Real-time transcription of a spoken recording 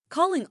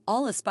calling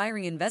all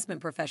aspiring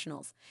investment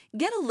professionals.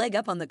 Get a leg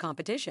up on the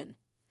competition.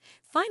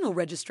 Final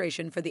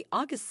registration for the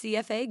August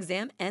CFA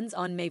exam ends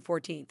on May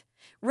 14th.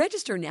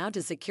 Register now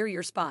to secure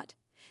your spot.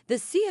 The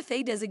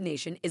CFA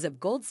designation is of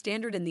gold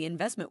standard in the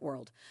investment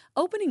world,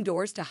 opening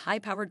doors to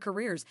high-powered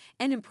careers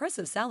and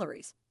impressive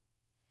salaries.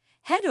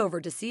 Head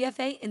over to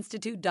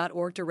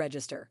cfainstitute.org to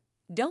register.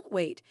 Don't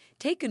wait.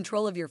 Take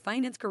control of your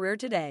finance career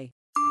today.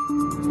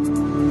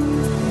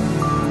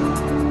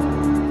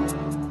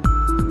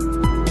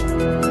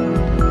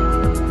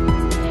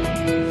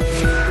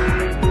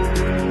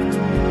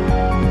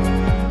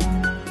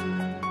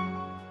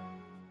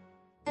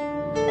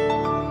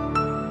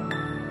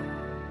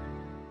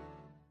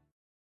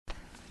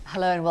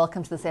 Hello and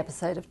welcome to this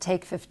episode of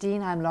Take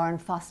 15. I'm Lauren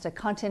Foster,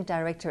 Content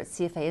Director at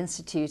CFA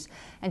Institute,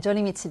 and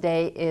joining me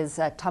today is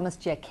Thomas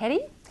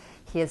Giacchetti.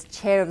 He is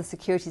Chair of the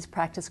Securities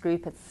Practice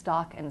Group at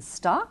Stark &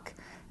 Stark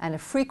and a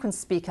frequent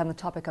speaker on the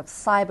topic of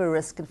cyber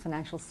risk in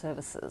financial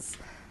services.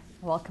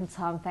 Welcome,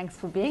 Tom. Thanks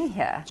for being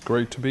here. It's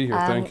great to be here.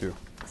 Thank you.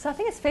 So I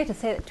think it's fair to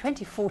say that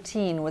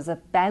 2014 was a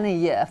banner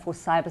year for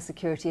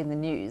cybersecurity in the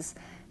news.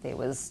 There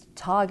was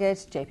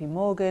Target, JP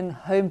Morgan,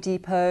 Home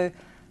Depot.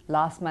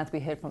 Last month we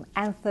heard from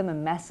Anthem, a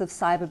massive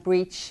cyber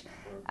breach.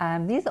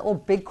 These are all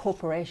big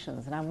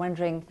corporations, and I'm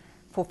wondering,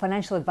 for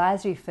financial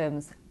advisory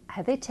firms,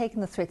 have they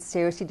taken the threat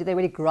seriously? Do they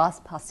really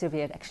grasp how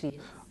severe it actually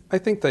is? I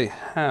think they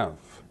have,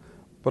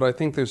 but I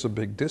think there's a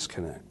big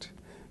disconnect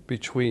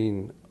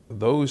between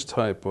those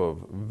type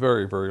of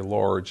very, very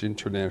large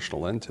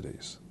international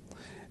entities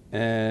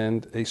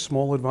and a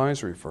small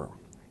advisory firm.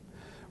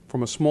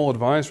 From a small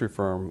advisory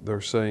firm,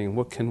 they're saying,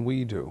 what can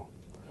we do?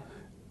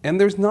 And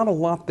there's not a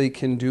lot they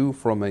can do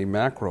from a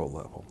macro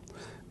level,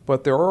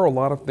 but there are a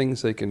lot of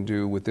things they can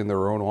do within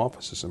their own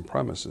offices and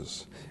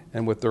premises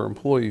and with their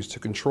employees to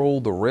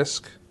control the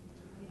risk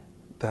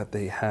that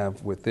they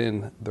have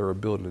within their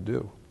ability to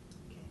do.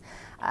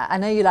 I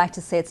know you like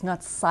to say it's not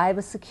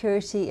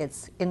cybersecurity,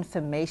 it's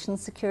information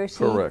security.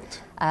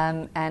 Correct.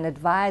 And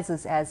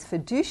advisors as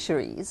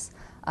fiduciaries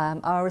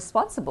are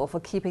responsible for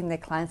keeping their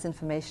clients'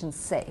 information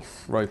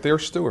safe. Right, they're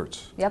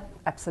stewards. Yep,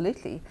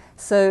 absolutely.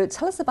 So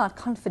tell us about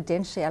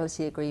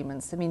confidentiality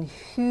agreements. I mean,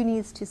 who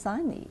needs to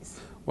sign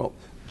these? Well,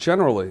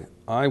 generally,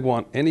 I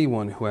want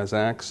anyone who has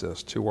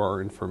access to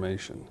our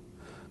information,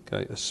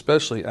 okay,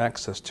 especially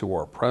access to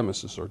our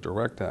premises or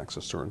direct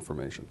access to our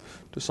information,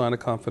 to sign a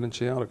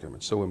confidentiality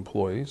agreement. So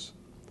employees,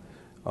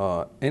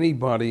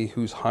 anybody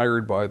who's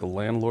hired by the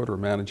landlord or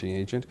managing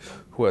agent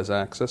who has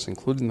access,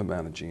 including the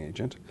managing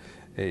agent,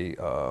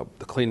 the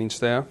cleaning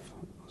staff,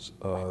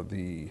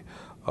 the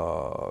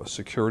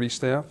security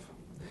staff,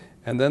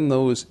 and then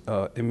those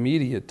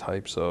immediate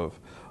types of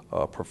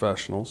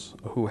professionals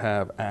who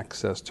have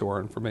access to our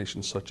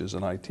information, such as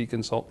an IT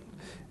consultant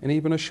and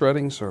even a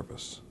shredding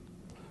service.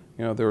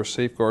 You know, there are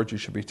safeguards you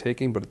should be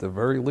taking, but at the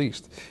very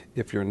least,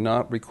 if you're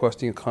not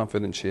requesting a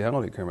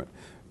confidentiality agreement,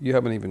 you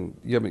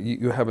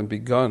haven't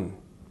begun,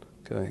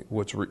 okay,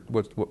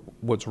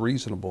 what's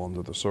reasonable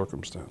under the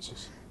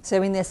circumstances. So, I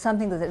mean, there's some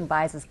things that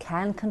advisors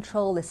can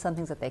control, there's some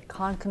things that they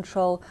can't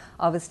control.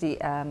 Obviously,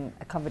 a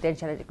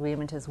confidentiality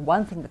agreement is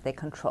one thing that they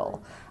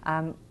control.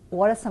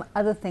 What are some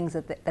other things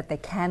that they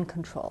can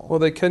control? Well,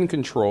 they can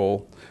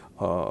control,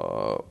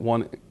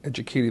 one,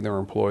 educating their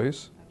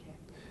employees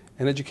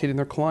and educating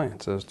their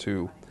clients as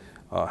to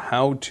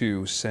how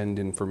to send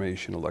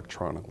information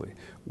electronically,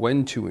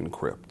 when to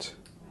encrypt,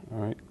 all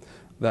right?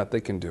 That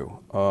they can do.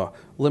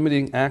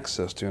 Limiting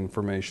access to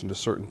information to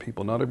certain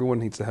people. Not everyone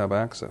needs to have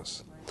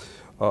access.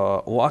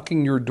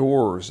 Locking your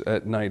doors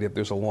at night if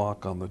there's a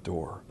lock on the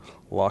door.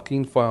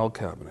 Locking file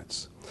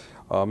cabinets.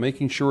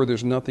 Making sure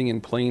there's nothing in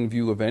plain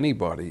view of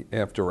anybody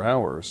after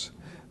hours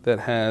that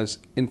has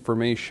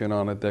information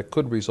on it that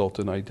could result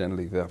in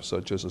identity theft,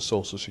 such as a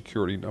social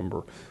security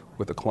number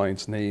with a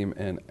client's name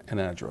and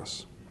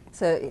address.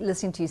 So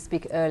listening to you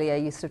speak earlier,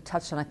 you sort of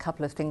touched on a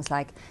couple of things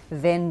like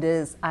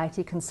vendors,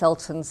 IT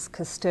consultants,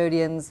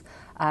 custodians.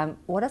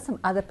 What are some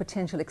other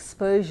potential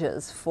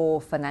exposures for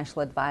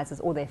financial advisors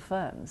or their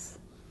firms?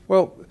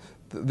 Well,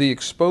 the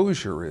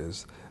exposure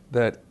is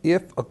that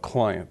if a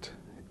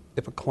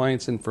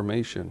client's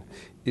information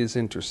is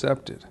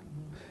intercepted,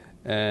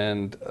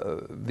 and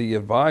the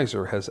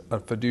advisor has a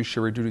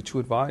fiduciary duty to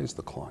advise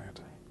the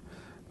client.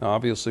 Now,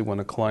 obviously, when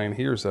a client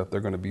hears that,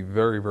 they're going to be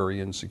very, very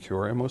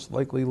insecure and most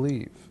likely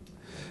leave.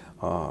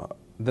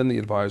 Then the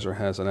advisor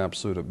has an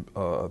absolute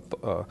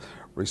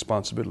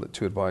responsibility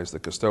to advise the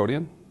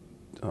custodian.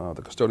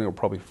 The custodian will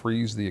probably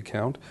freeze the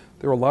account.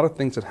 There are a lot of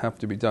things that have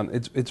to be done.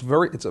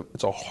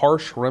 It's a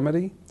harsh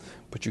remedy,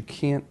 but you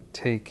can't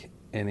take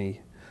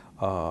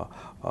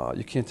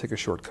you can't take a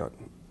shortcut.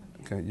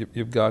 Okay,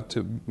 you've got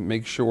to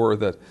make sure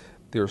that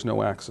there's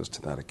no access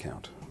to that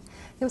account.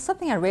 There was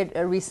something I read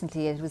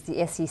recently. It was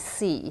the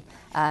SEC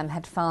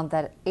had found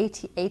that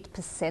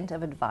 88%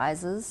 of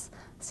advisors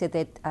said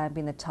they'd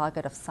been the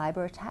target of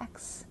cyber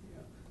attacks.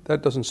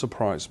 That doesn't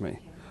surprise me.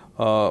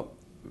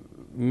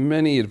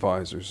 Many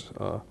advisors,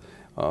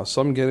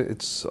 some get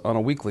it's on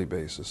a weekly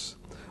basis,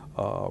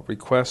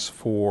 requests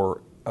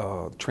for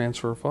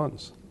transfer of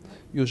funds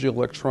usually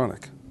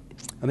electronic.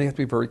 And they have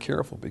to be very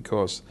careful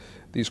because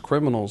these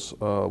criminals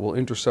will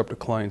intercept a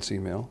client's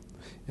email,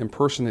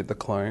 impersonate the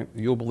client.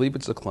 You'll believe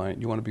it's the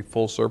client. You want to be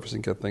full service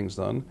and get things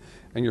done.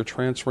 And you're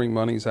transferring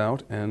monies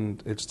out,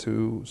 and it's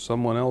to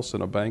someone else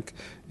in a bank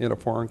in a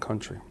foreign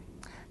country.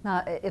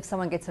 Now, if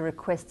someone gets a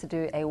request to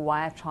do a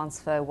wire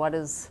transfer, what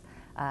is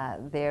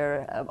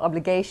their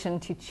obligation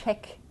to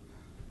check?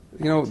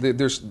 You know,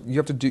 you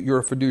have to do. You're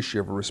a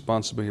fiduciary, you have a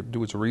responsibility to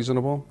do what's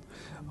reasonable.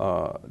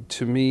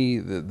 To me,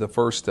 the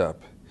first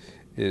step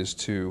is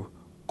to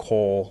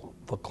call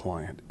the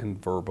client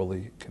and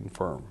verbally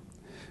confirm.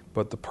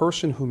 But the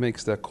person who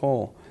makes that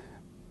call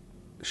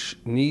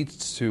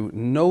needs to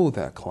know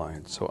that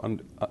client, so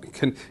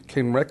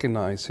can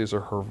recognize his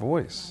or her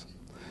voice.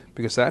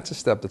 Because that's a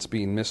step that's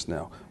being missed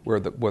now, where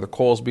the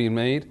call is being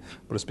made,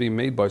 but it's being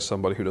made by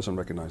somebody who doesn't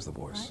recognize the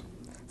voice. Right.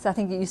 So I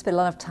think you spend a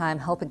lot of time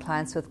helping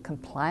clients with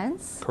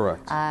compliance.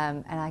 Correct.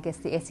 And I guess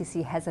the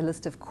SEC has a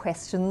list of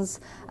questions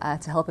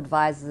to help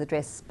advisors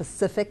address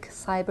specific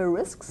cyber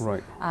risks.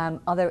 Right.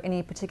 Are there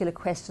any particular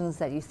questions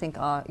that you think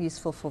are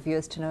useful for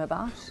viewers to know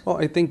about? Well,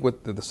 I think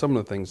what some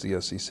of the things the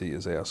SEC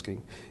is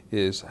asking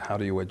is, how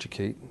do you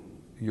educate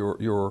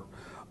your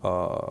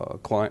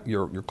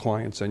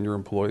clients and your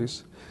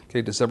employees?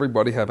 Okay, does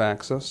everybody have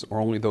access, or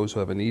only those who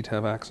have a need to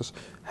have access?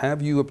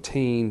 Have you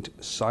obtained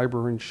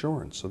cyber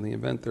insurance in the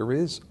event there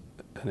is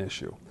an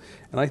issue?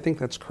 And I think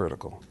that's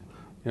critical,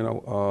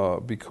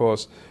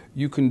 because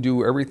you can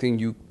do everything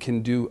you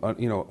can do,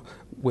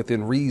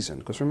 within reason.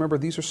 Because remember,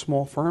 these are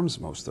small firms,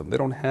 most of them. They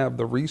don't have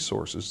the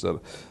resources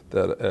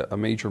that a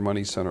major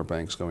money center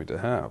bank's going to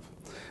have.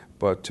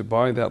 But to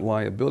buy that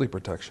liability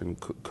protection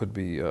could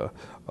be a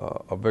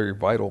very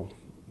vital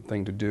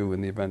thing to do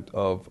in the event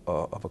of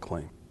a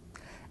claim.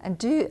 And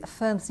do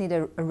firms need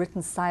a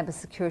written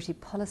cybersecurity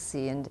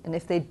policy? And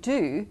if they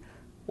do,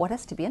 what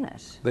has to be in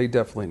it? They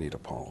definitely need a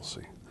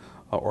policy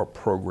or a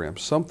program,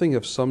 something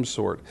of some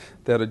sort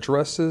that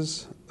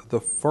addresses the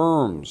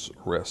firm's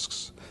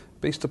risks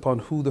based upon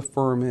who the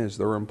firm is,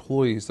 their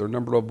employees, their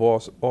number of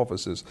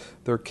offices,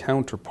 their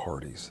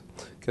counterparties.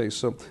 Okay,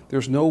 so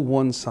there's no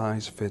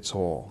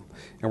one-size-fits-all.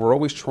 And we're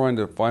always trying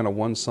to find a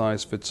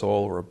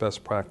one-size-fits-all or a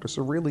best practice.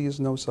 There really is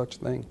no such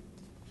thing.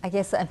 I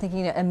guess I'm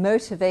thinking a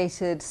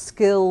motivated,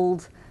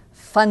 skilled,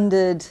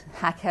 funded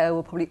hacker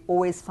will probably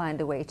always find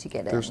a way to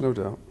get in. There's no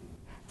doubt.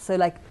 So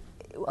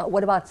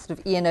what about sort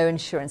of E&O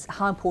insurance?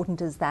 How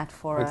important is that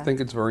for I think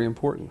it's very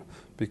important,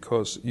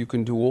 because you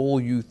can do all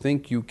you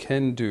think you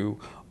can do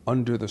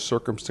under the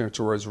circumstance,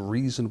 or as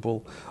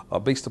reasonable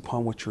based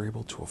upon what you're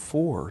able to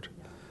afford.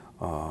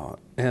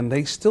 And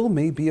they still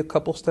may be a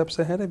couple steps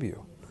ahead of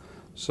you.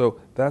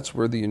 So that's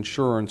where the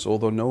insurance,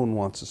 although no one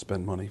wants to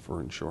spend money for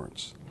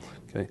insurance,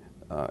 okay,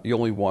 you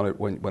only want it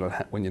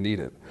when you need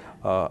it.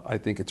 I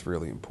think it's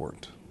really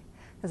important.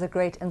 Those are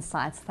great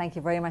insights. Thank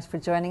you very much for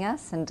joining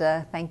us, and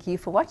thank you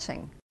for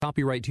watching.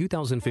 Copyright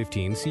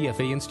 2015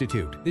 CFA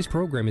Institute. This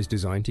program is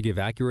designed to give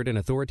accurate and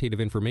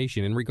authoritative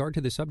information in regard to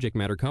the subject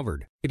matter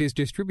covered. It is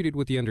distributed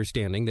with the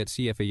understanding that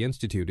CFA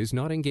Institute is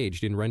not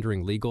engaged in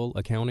rendering legal,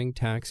 accounting,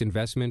 tax,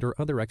 investment, or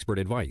other expert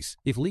advice.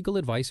 If legal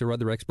advice or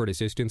other expert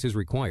assistance is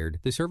required,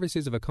 the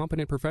services of a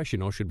competent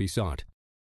professional should be sought.